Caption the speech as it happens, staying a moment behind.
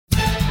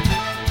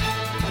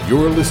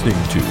You're listening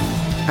to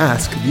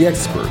Ask the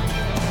Expert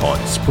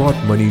on Sprott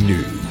Money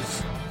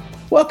News.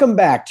 Welcome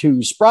back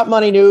to Sprott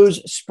Money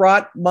News,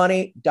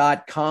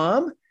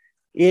 sprottmoney.com.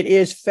 It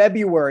is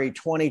February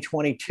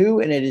 2022,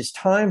 and it is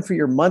time for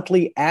your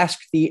monthly Ask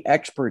the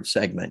Expert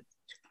segment.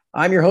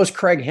 I'm your host,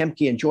 Craig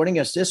Hemke, and joining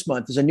us this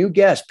month is a new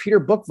guest,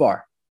 Peter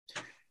Boockvar.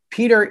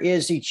 Peter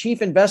is the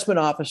Chief Investment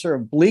Officer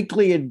of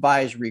Bleakley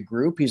Advisory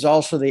Group. He's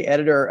also the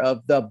editor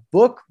of The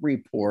Book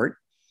Report,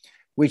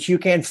 which you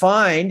can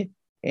find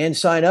and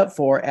sign up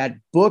for at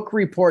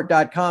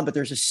bookreport.com, but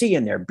there's a C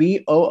in there,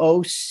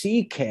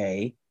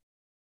 BOOCK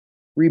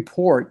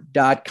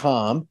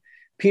report.com.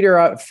 Peter,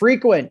 a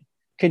frequent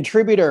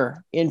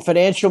contributor in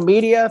financial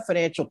media,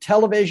 financial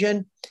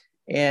television,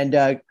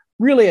 and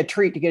really a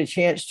treat to get a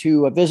chance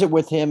to visit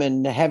with him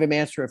and have him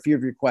answer a few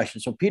of your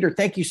questions. So, Peter,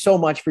 thank you so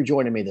much for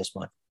joining me this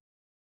month.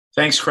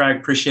 Thanks, Craig.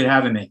 Appreciate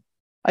having me.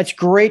 It's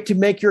great to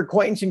make your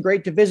acquaintance and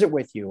great to visit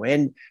with you.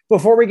 And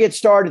before we get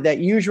started, that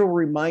usual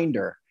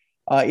reminder,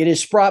 it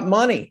is Sprott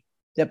Money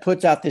that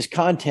puts out this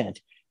content.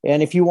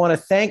 And if you want to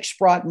thank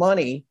Sprott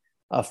Money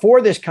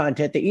for this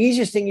content, the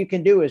easiest thing you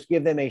can do is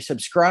give them a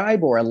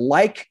subscribe or a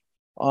like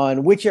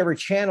on whichever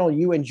channel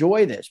you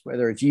enjoy this,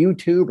 whether it's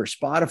YouTube or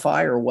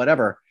Spotify or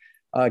whatever.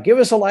 Give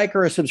us a like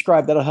or a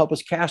subscribe. That'll help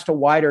us cast a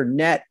wider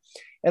net.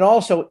 And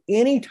also,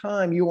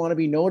 anytime you want to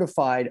be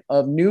notified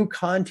of new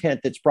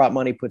content that Sprott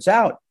Money puts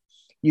out,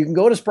 you can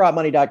go to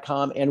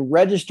sprottmoney.com and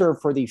register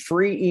for the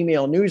free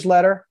email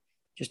newsletter.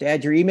 Just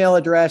add your email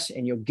address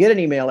and you'll get an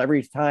email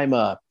every time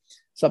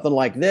something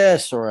like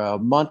this or a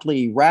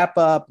monthly wrap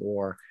up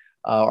or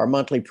our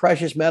monthly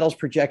precious metals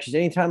projections.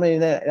 Anytime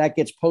that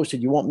gets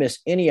posted, you won't miss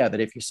any of it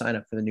if you sign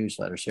up for the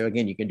newsletter. So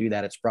again, you can do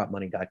that at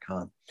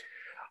sprottmoney.com.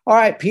 All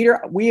right,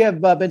 Peter, we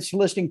have been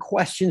soliciting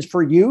questions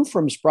for you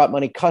from Sprott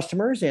Money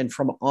customers and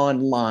from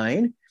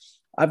online.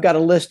 I've got a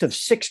list of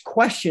 6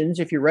 questions.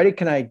 If you're ready,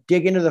 can I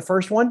dig into the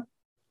first one?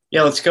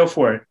 Yeah, let's go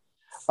for it.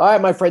 All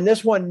right, my friend,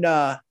 this one,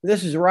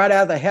 this is right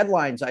out of the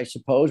headlines, I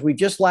suppose. We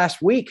just last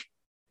week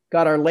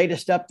got our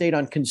latest update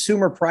on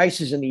consumer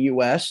prices in the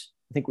U.S.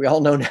 I think we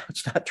all know now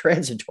it's not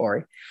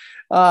transitory.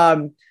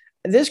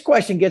 This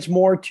question gets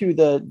more to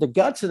the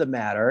guts of the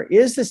matter. Do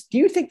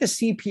you think the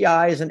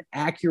CPI is an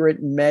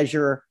accurate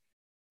measure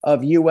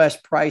of U.S.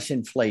 price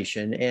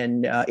inflation?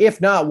 And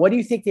if not, what do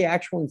you think the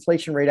actual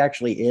inflation rate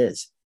actually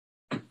is?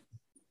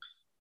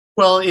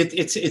 Well,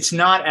 it's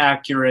not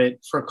accurate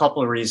for a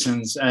couple of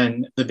reasons.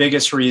 And the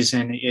biggest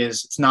reason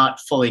is it's not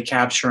fully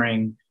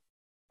capturing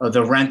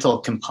the rental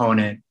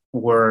component,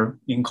 or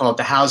you can call it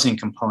the housing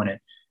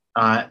component.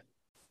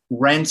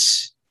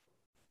 Rents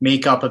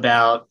make up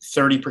about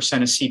 30%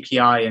 of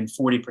CPI and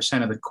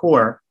 40% of the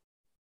core.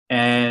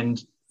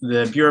 And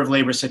the Bureau of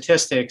Labor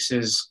Statistics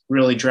is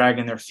really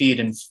dragging their feet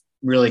and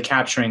really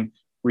capturing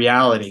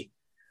reality.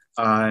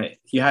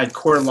 You had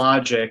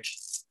CoreLogic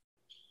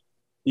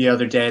the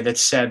other day that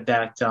said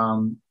that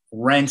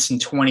rents in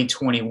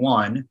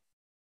 2021,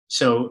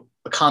 so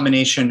a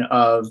combination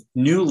of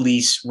new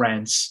lease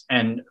rents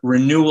and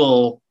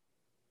renewal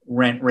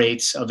rent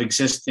rates of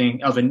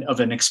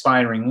an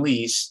expiring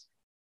lease,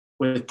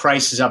 with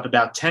prices up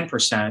about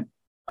 10%.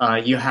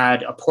 You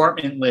had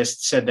Apartment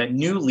List said that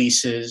new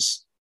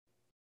leases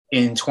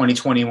in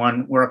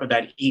 2021 were up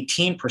about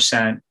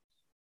 18%.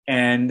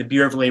 And the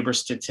Bureau of Labor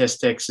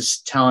Statistics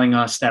is telling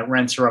us that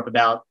rents are up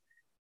about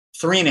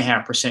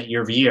 3.5%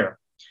 year over year.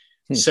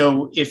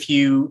 So if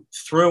you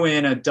threw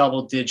in a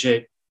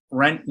double-digit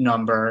rent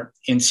number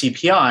in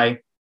CPI,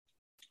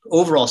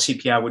 overall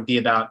CPI would be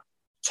about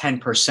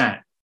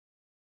 10%.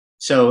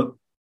 So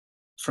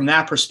from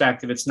that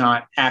perspective, it's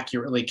not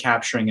accurately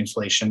capturing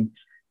inflation.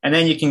 And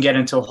then you can get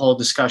into a whole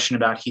discussion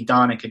about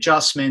hedonic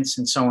adjustments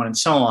and so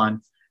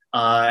on.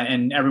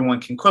 And everyone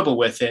can quibble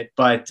with it.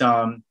 But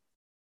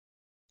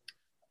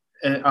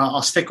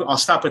I'll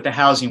stop with the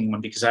housing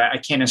one because I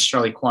can't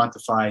necessarily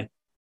quantify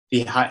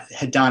the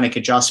hedonic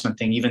adjustment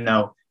thing, even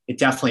though it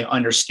definitely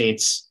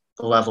understates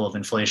the level of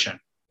inflation.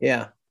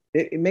 Yeah,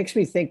 it makes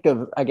me think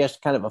of, I guess,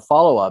 kind of a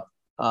follow-up.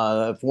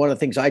 One of the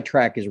things I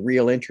track is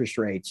real interest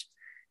rates.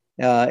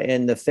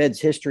 And the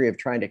Fed's history of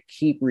trying to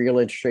keep real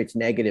interest rates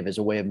negative as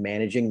a way of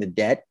managing the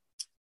debt.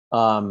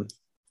 Do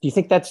you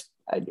think that's,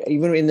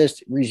 even in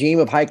this regime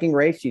of hiking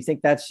rates, do you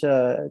think that's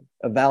a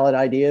valid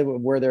idea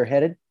of where they're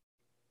headed?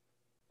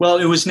 Well,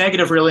 it was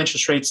negative real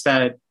interest rates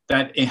that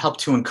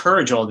helped to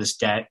encourage all this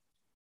debt.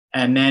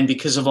 And then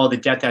because of all the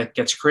debt that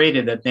gets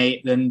created,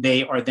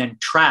 they are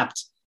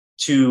trapped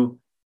to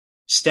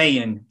stay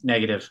in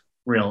negative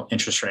real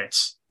interest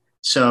rates.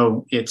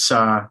 So it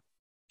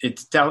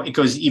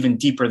goes even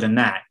deeper than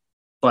that.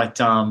 But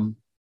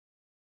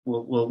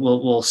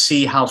we'll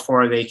see how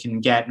far they can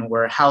get and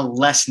how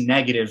less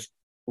negative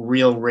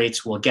real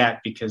rates will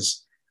get,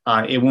 because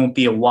it won't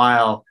be a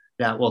while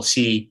that we'll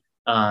see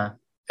at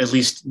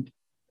least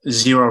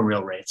zero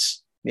real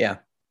rates. Yeah.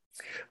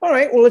 All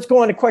right. Well, let's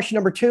go on to question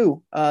number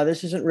 2.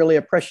 This isn't really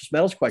a precious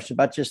metals question,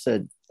 about just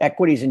the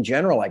equities in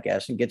general, I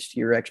guess, and gets to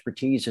your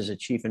expertise as a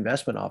chief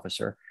investment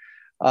officer.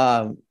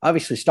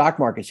 Obviously, stock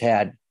market's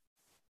had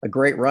a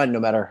great run, no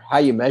matter how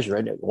you measure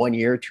it, 1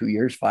 year, 2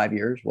 years, 5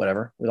 years,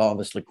 whatever, with all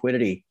this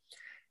liquidity.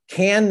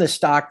 Can the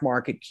stock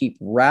market keep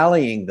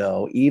rallying,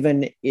 though,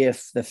 even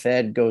if the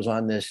Fed goes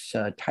on this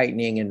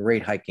tightening and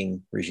rate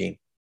hiking regime?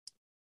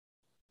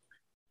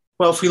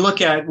 Well, if we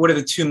look at what are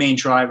the two main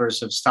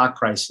drivers of stock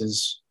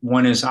prices,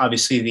 one is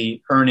obviously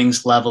the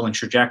earnings level and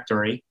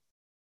trajectory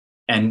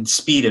and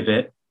speed of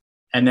it.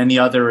 And then the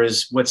other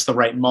is what's the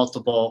right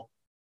multiple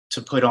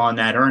to put on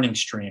that earning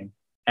stream.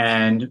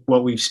 And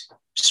what we've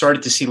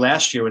started to see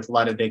last year with a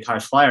lot of big high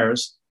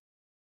flyers,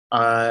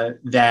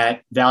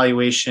 that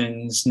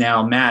valuations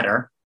now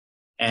matter.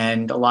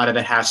 And a lot of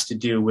it has to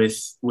do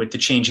with the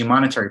changing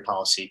monetary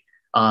policy.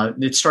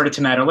 It started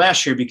to matter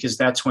last year because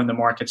that's when the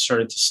market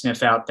started to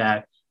sniff out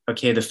that,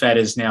 okay, the Fed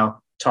is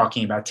now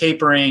talking about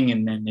tapering,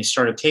 and then they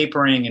started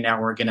tapering, and now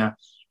we're going to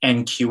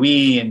end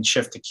QE and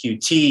shift to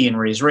QT and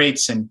raise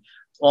rates. And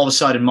all of a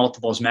sudden,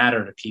 multiples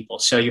matter to people.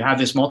 So you have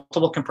this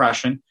multiple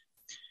compression,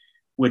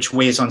 which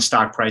weighs on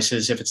stock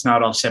prices if it's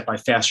not offset by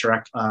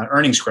faster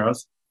earnings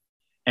growth.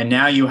 And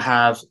now you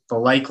have the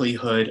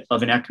likelihood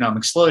of an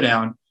economic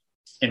slowdown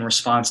in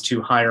response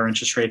to higher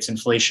interest rates,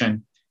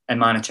 inflation, and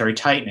monetary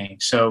tightening.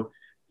 So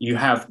you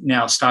have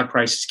now stock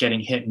prices getting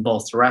hit in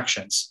both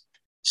directions.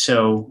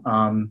 So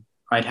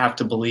I'd have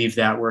to believe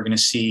that we're going to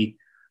see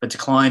a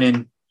decline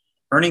in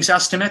earnings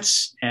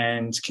estimates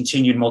and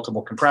continued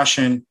multiple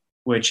compression,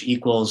 which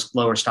equals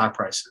lower stock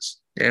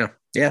prices. Yeah,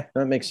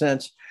 that makes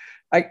sense.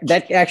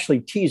 That actually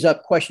tees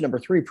up question number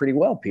 3 pretty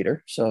well,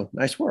 Peter. So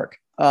nice work.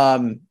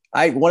 One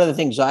of the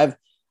things on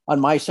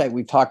my site,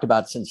 we've talked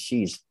about since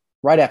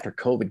right after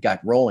COVID got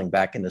rolling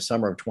back in the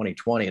summer of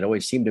 2020, it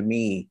always seemed to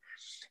me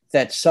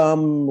that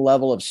some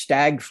level of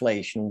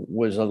stagflation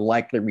was a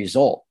likely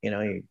result,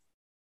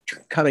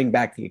 coming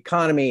back the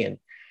economy and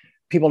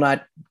people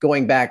not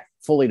going back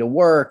fully to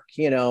work,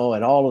 and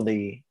all of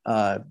the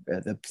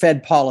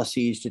Fed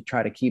policies to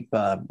try to keep,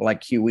 like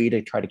QE,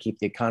 to try to keep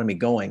the economy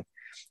going.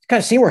 Kind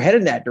of seem we're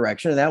headed in that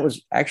direction. And that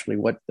was actually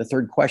what the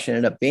third question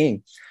ended up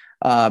being.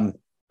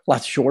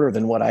 Lots shorter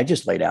than what I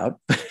just laid out.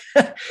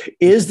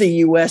 Is the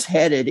U.S.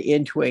 headed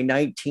into a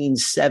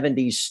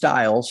 1970s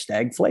style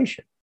stagflation?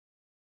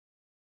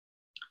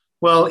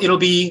 Well, it'll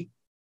be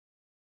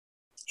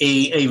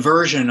a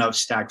version of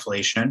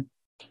stagflation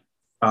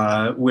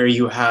where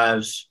you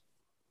have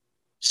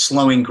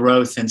slowing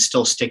growth and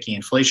still sticky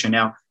inflation.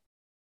 Now,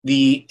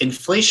 the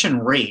inflation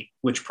rate,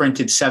 which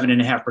printed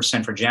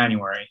 7.5% for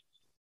January,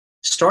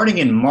 starting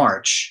in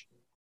March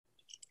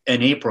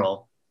and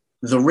April,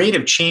 the rate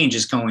of change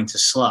is going to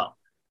slow.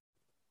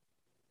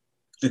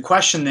 The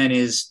question then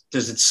is,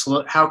 does it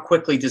slow? How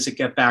quickly does it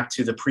get back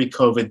to the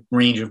pre-COVID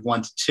range of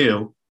 1 to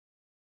 2?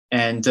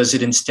 And does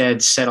it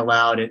instead settle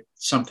out at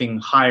something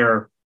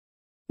higher,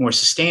 more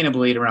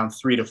sustainably at around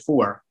 3 to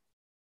 4?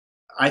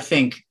 I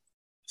think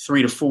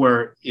 3 to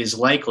 4 is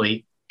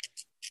likely.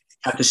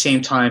 At the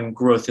same time,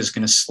 growth is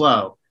going to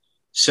slow.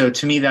 So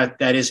to me,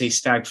 that is a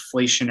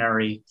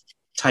stagflationary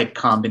type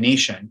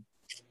combination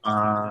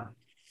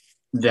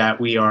that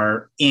we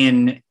are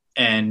in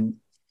and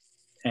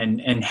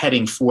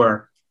heading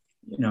for,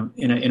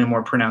 in a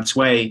more pronounced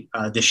way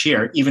this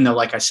year. Even though,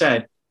 like I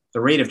said,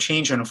 the rate of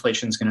change on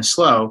inflation is going to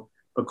slow,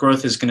 but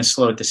growth is going to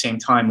slow at the same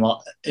time,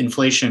 while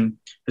inflation,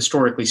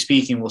 historically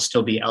speaking, will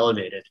still be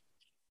elevated.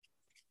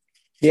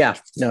 Yeah,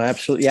 no,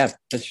 absolutely. Yeah,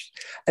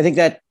 I think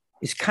that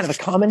is kind of a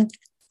common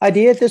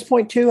idea at this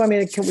point too. I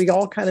mean, can we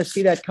all kind of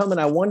see that coming?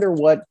 I wonder,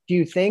 what do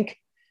you think?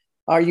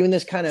 Are you in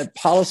this kind of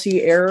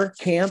policy error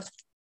camp,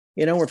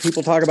 where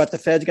people talk about the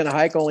Fed's going to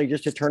hike only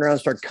just to turn around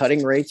and start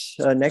cutting rates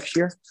next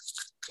year?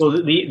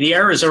 Well, the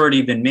error has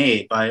already been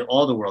made by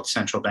all the world's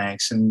central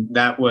banks, and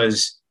that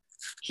was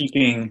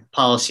keeping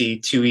policy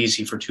too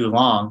easy for too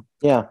long.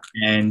 Yeah,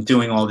 and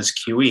doing all this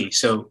QE.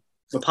 So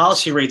the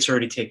policy rate's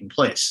already taken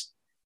place.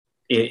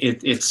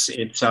 It's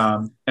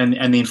and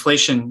the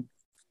inflation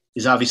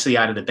is obviously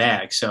out of the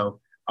bag. So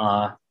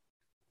now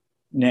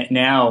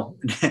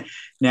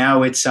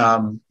it's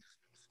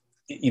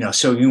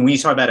so when you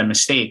talk about a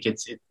mistake,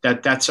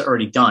 that's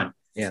already done.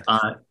 Yeah.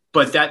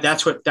 But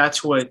that's what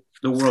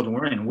the world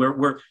we're in.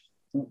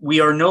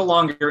 We are no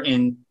longer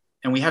in,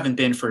 and we haven't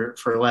been for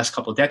the last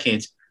couple of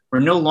decades. We're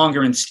no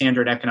longer in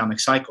standard economic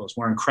cycles.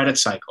 We're in credit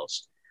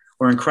cycles.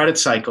 We're in credit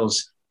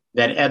cycles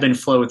that ebb and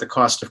flow with the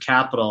cost of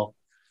capital,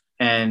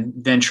 and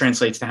then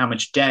translates to how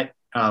much debt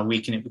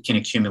we can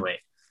accumulate.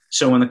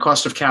 So when the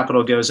cost of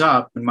capital goes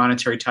up, when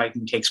monetary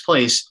tightening takes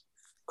place,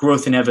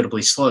 growth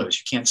inevitably slows.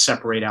 You can't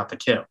separate out the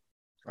two.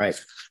 Right.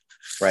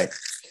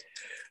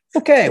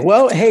 Okay.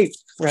 Well, hey,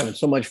 we're having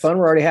so much fun.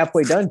 We're already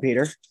halfway done,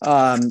 Peter.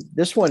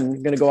 This one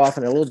I'm going to go off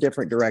in a little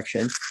different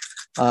direction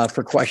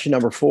for question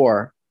number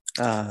 4.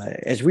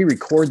 As we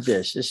record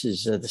this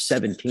is the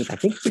 17th. I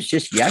think it was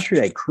just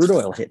yesterday, crude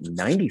oil hit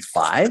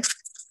 95,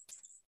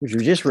 which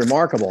was just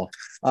remarkable.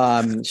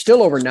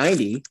 Still over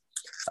 90.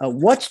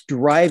 What's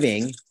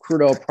driving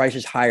crude oil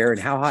prices higher, and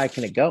how high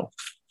can it go?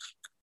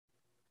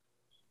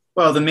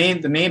 Well, the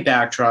main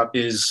backdrop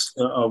is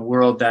a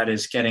world that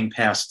is getting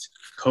past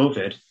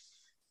COVID,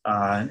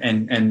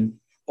 and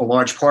a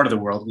large part of the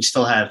world, we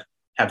still have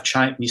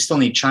China. We still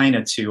need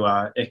China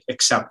to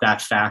accept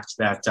that fact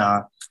that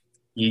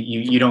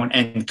you don't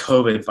end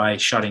COVID by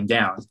shutting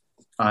down.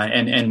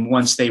 And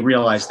once they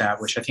realize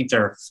that, which I think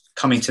they're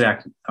coming to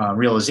that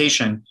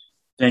realization,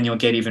 then you'll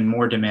get even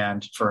more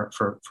demand for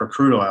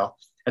crude oil.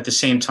 At the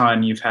same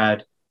time, you've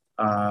had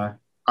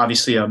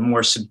obviously a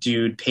more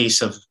subdued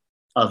pace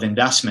of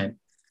investment,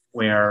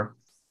 where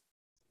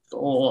a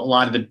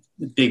lot of the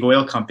big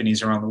oil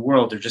companies around the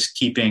world are just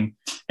keeping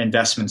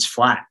investments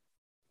flat.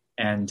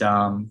 And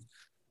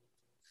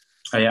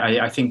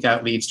I think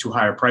that leads to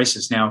higher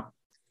prices. Now,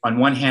 on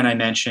one hand, I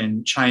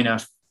mentioned China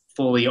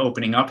fully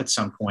opening up at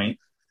some point.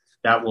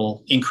 That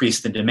will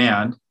increase the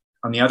demand.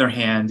 On the other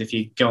hand, if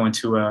you go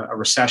into a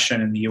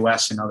recession in the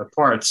US and other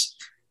parts,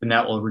 then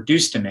that will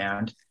reduce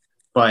demand.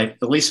 But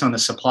at least on the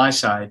supply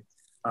side,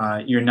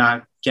 you're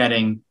not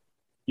getting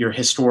your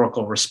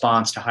historical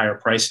response to higher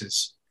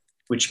prices,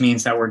 which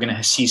means that we're going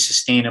to see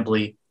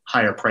sustainably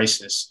higher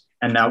prices.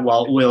 And that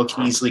while oil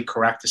can easily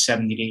correct to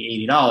 $70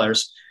 to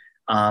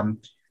 $80,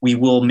 we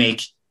will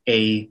make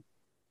a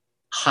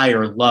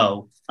higher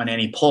low on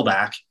any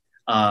pullback,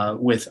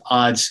 with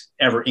odds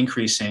ever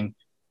increasing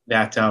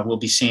that we'll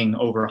be seeing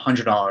over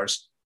 $100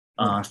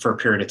 for a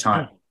period of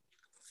time.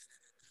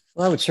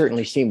 Well, that would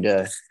certainly seem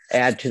to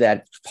add to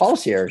that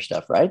policy error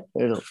stuff, right?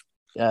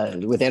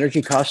 With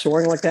energy costs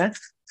soaring like that?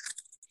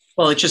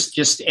 Well, it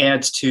just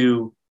adds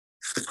to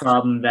the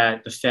problem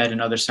that the Fed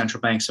and other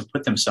central banks have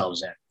put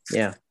themselves in.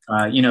 Yeah.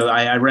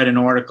 I read an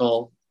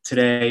article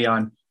today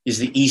on, is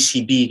the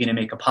ECB going to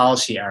make a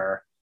policy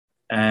error?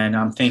 And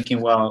I'm thinking,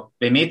 well,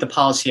 they made the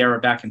policy error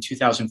back in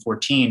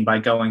 2014 by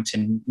going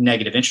to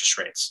negative interest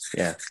rates.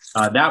 Yeah.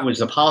 That was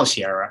the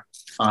policy error.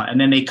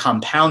 And then they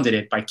compounded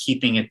it by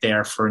keeping it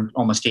there for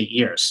almost 8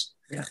 years.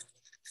 Yeah.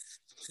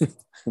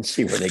 Let's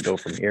see where they go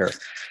from here.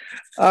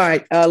 All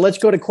right. Let's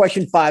go to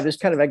question 5. This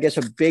is kind of, I guess,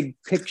 a big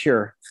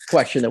picture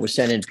question that was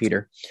sent in,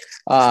 Peter.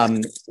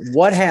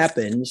 What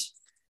happens,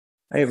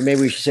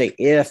 maybe we should say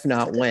if,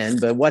 not when,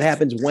 but what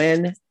happens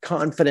when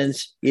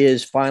confidence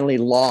is finally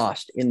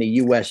lost in the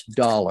US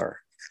dollar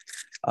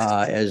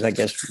as, I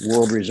guess,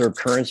 world reserve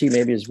currency,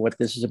 maybe is what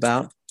this is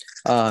about?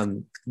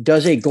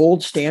 Does a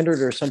gold standard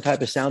or some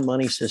type of sound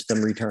money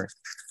system return?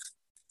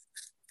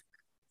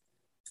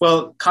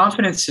 Well,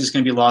 confidence is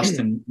going to be lost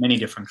in many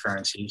different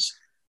currencies.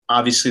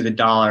 Obviously, the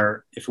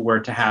dollar, if it were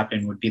to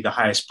happen, would be the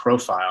highest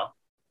profile.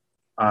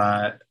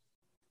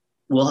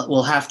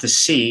 We'll have to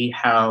see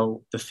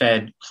how the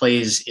Fed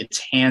plays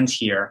its hand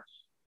here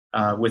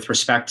with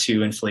respect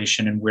to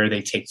inflation and where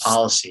they take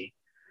policy.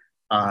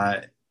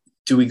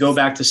 Do we go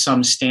back to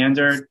some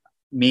standard?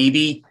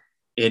 Maybe.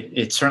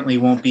 It certainly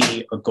won't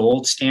be a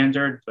gold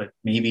standard, but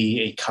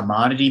maybe a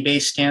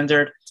commodity-based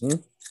standard.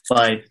 Mm-hmm.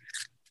 But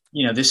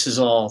this is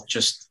all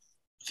just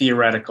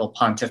theoretical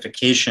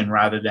pontification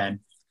rather than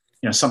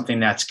something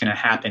that's going to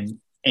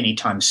happen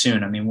anytime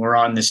soon. I mean, we're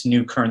on this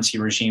new currency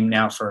regime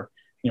now for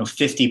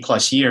 50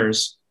 plus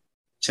years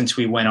since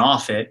we went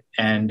off it,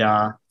 and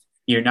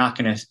you're not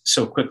going to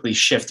so quickly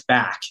shift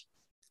back.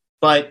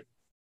 But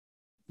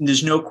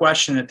there's no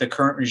question that the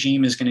current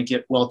regime is going to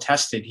get well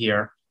tested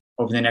here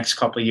over the next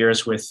couple of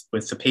years with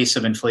the pace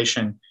of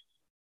inflation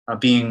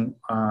being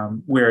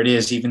where it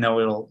is, even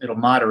though it'll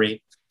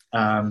moderate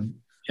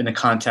in the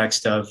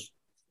context of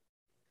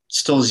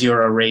still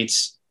zero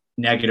rates,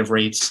 negative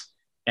rates,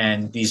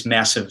 and these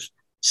massive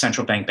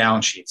central bank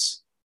balance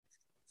sheets.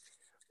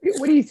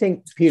 What do you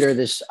think, Peter,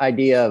 this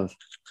idea of,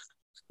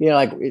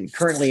 like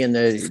currently in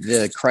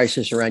the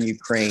crisis around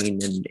Ukraine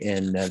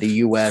and the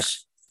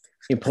U.S.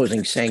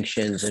 imposing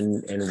sanctions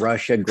and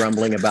Russia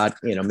grumbling about,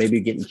 maybe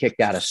getting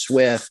kicked out of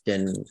SWIFT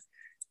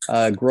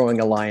and growing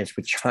alliance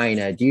with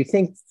China. Do you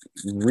think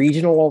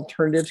regional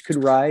alternatives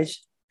could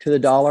rise to the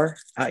dollar,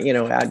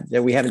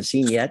 that we haven't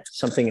seen yet?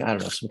 Something, I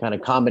don't know, some kind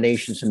of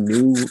combination, some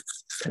new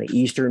kind of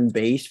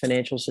Eastern-based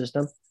financial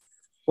system?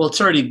 Well,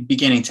 it's already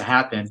beginning to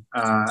happen.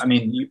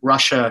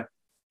 Russia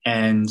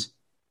and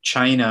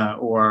China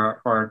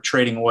are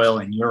trading oil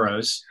in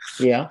euros.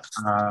 Yeah.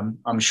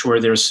 I'm sure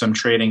there's some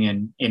trading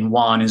in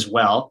yuan as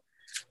well.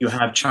 You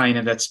have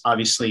China that's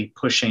obviously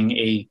pushing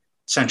a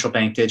central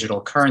bank digital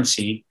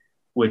currency,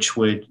 which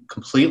would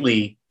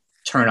completely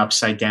turn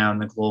upside down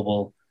the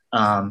global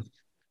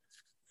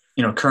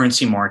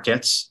currency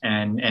markets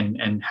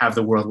and have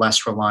the world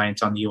less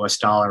reliant on the US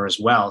dollar as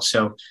well.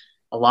 So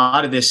a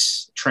lot of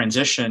this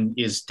transition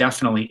is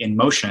definitely in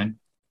motion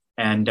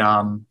and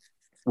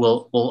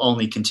will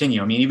only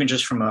continue. I mean, even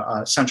just from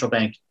a central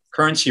bank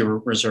currency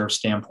reserve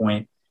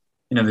standpoint,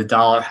 the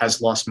dollar has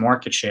lost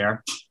market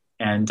share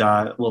and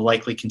will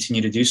likely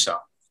continue to do so.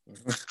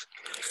 Mm-hmm.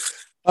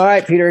 All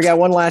right, Peter, I got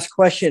one last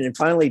question, and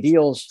finally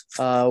deals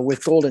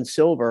with gold and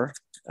silver.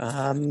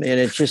 And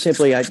it's just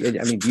simply,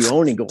 do you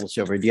own any gold and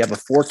silver? Do you have a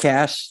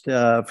forecast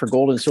for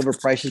gold and silver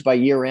prices by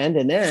year end?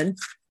 And then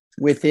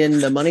within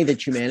the money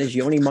that you manage,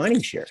 you own any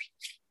mining shares?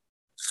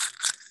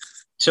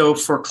 So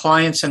for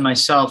clients and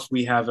myself,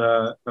 we have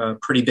a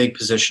pretty big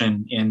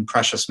position in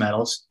precious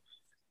metals,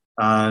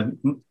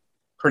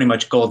 pretty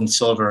much gold and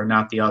silver,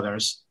 not the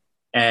others.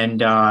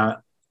 And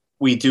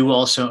we do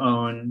also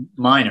own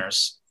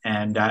miners,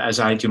 and as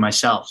I do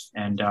myself.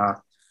 And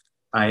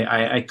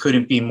I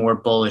couldn't be more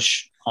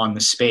bullish on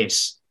the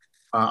space.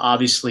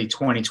 Obviously,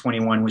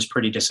 2021 was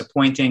pretty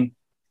disappointing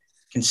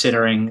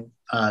considering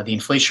the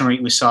inflation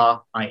rate we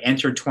saw. I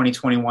entered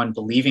 2021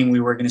 believing we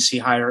were going to see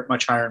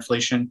much higher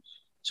inflation.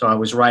 So I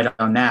was right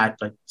on that,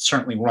 but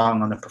certainly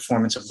wrong on the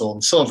performance of gold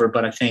and silver.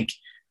 But I think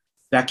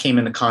that came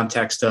in the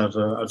context of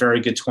a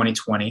very good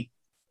 2020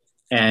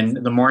 and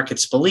the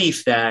market's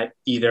belief that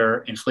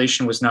either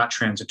inflation was not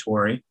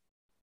transitory,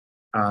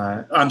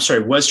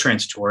 was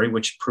transitory,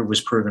 which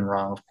was proven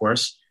wrong, of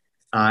course.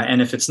 And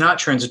if it's not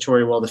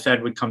transitory, well, the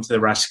Fed would come to the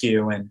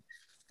rescue and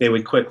they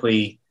would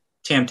quickly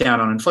tamp down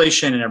on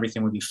inflation and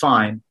everything would be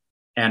fine.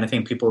 And I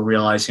think people are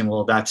realizing,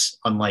 well, that's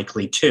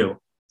unlikely too.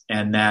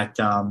 And that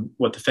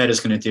what the Fed is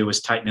going to do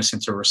is tighten us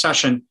into a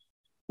recession,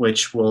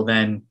 which will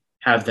then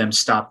have them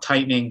stop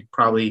tightening,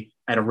 probably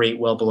at a rate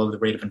well below the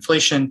rate of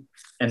inflation,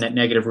 and that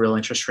negative real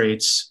interest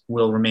rates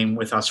will remain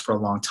with us for a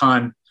long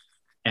time.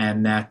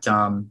 And that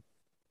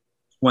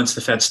once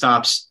the Fed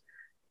stops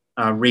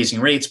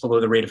raising rates below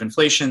the rate of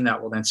inflation,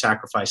 that will then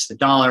sacrifice the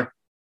dollar,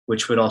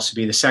 which would also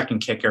be the second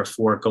kicker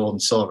for gold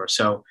and silver.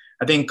 So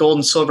I think gold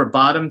and silver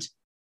bottomed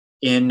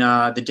in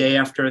the day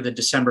after the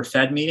December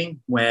Fed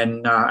meeting,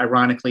 when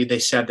ironically they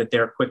said that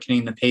they're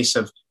quickening the pace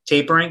of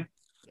tapering,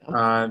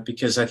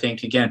 because I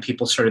think again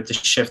people started to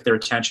shift their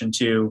attention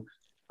to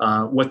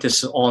what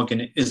this is all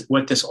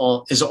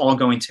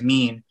going to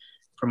mean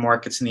for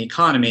markets and the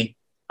economy,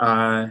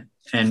 and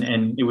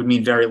it would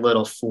mean very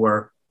little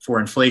for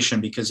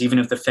inflation, because even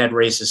if the Fed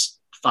raises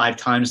 5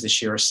 times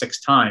this year or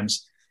 6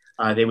 times,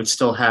 they would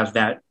still have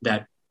that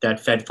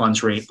Fed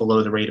funds rate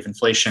below the rate of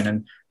inflation.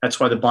 And that's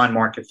why the bond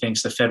market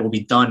thinks the Fed will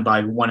be done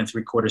by 1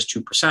 3/4,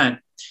 2%.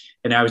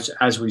 And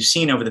as we've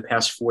seen over the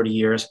past 40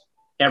 years,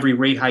 every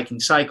rate hiking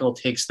cycle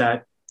takes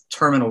that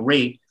terminal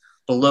rate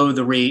below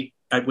the rate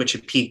at which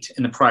it peaked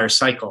in the prior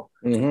cycle.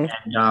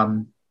 Mm-hmm.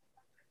 And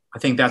I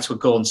think that's what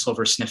gold and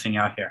silver is sniffing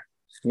out here.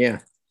 Yeah.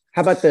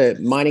 How about the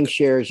mining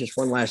shares? Just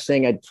one last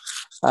thing.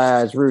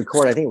 As we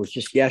record, I think it was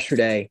just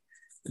yesterday,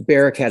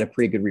 Barrick had a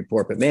pretty good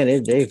report, but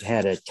man, they've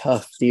had a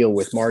tough deal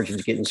with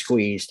margins getting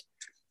squeezed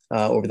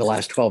over the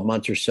last 12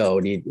 months or so.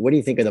 What do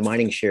you think of the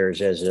mining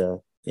shares as an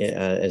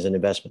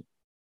investment?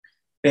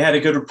 They had a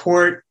good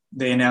report.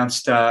 They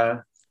announced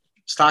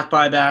stock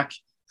buyback.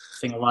 I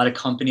think a lot of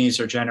companies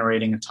are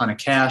generating a ton of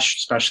cash,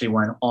 especially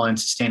when all-in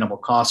sustainable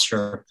costs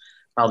are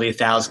probably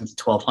 $1,000 to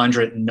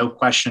 $1,200. And no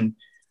question,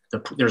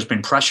 there's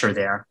been pressure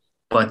there.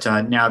 But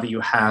now that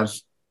you have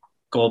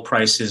gold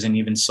prices and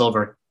even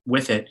silver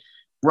with it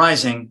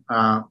rising,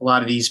 a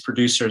lot of these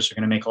producers are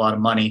going to make a lot of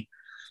money,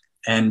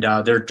 and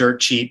they're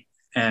dirt cheap,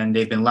 and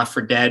they've been left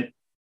for dead.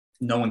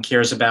 No one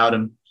cares about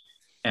them,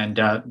 and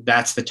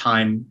that's the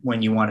time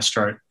when you want to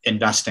start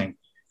investing.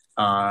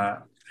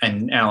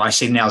 And now I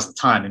say now's the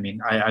time. I mean,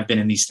 I've been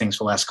in these things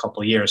for the last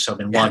couple of years, so I've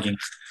been lugging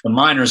the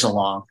miners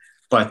along.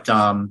 But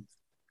when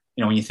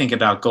you think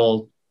about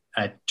gold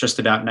at just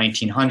about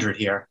 1,900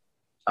 here,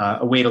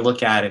 a way to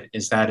look at it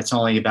is that it's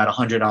only about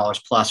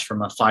 $100 plus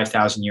from a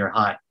 5,000 year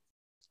high.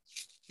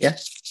 Yeah,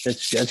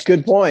 that's a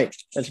good point.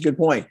 That's a good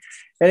point.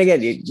 And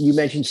again, you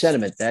mentioned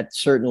sentiment. That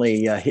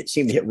certainly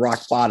seemed to hit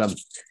rock bottom.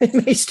 It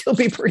may still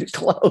be pretty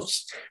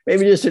close,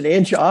 maybe just an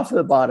inch off of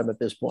the bottom at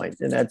this point.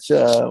 And that's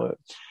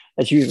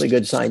usually a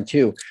good sign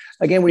too.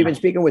 Again, we've been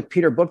speaking with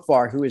Peter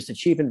Boockvar, who is the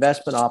Chief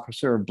Investment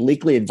Officer of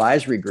Bleakley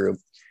Advisory Group.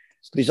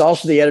 But he's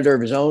also the editor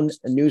of his own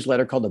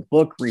newsletter called The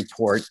Book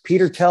Report.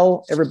 Peter,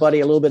 tell everybody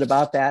a little bit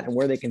about that and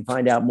where they can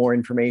find out more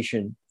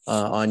information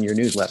on your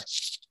newsletter.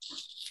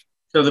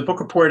 So the Book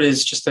Report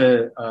is just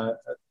a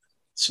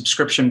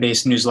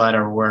subscription-based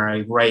newsletter where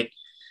I write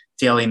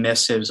daily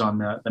missives on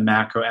the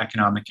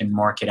macroeconomic and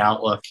market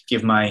outlook,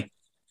 give my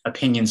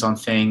opinions on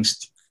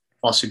things,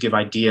 also give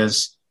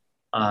ideas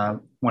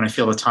when I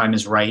feel the time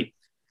is right.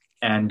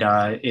 And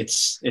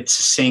it's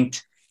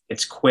succinct,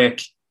 it's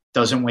quick,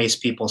 doesn't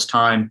waste people's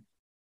time.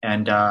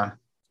 And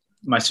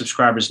my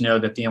subscribers know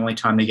that the only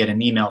time they get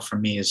an email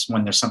from me is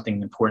when there's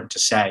something important to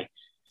say.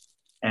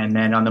 And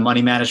then on the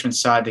money management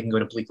side, they can go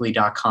to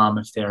bleakley.com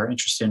if they're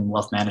interested in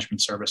wealth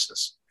management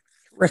services.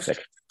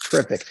 Terrific.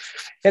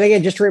 And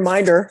again, just a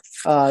reminder,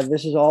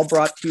 this is all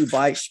brought to you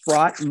by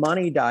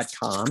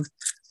SprottMoney.com.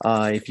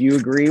 If you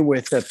agree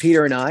with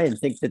Peter and I and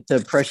think that the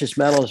precious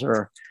metals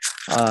are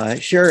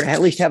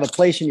at least have a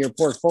place in your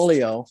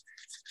portfolio,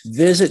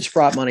 visit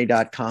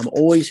SprottMoney.com.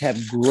 Always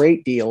have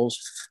great deals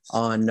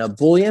on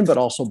bullion, but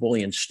also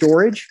bullion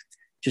storage.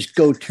 Just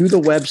go to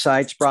the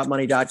website,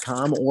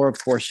 SprottMoney.com, or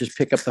of course, just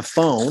pick up the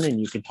phone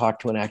and you can talk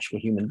to an actual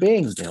human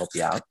being to help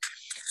you out.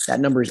 That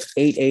number is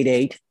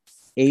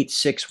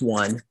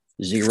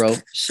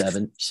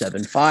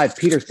 888-861-0775.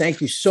 Peter,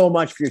 thank you so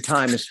much for your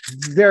time. It's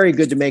very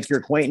good to make your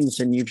acquaintance,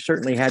 and you've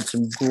certainly had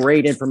some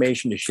great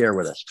information to share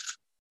with us.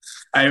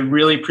 I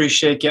really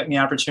appreciate getting the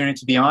opportunity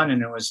to be on, and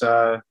there was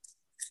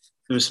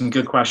some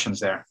good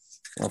questions there.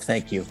 Well,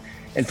 thank you.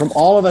 And from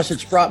all of us at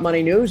Sprott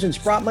Money News and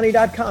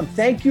SprottMoney.com,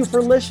 thank you for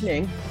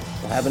listening.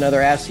 We'll have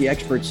another Ask the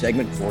Expert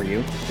segment for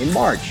you in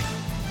March.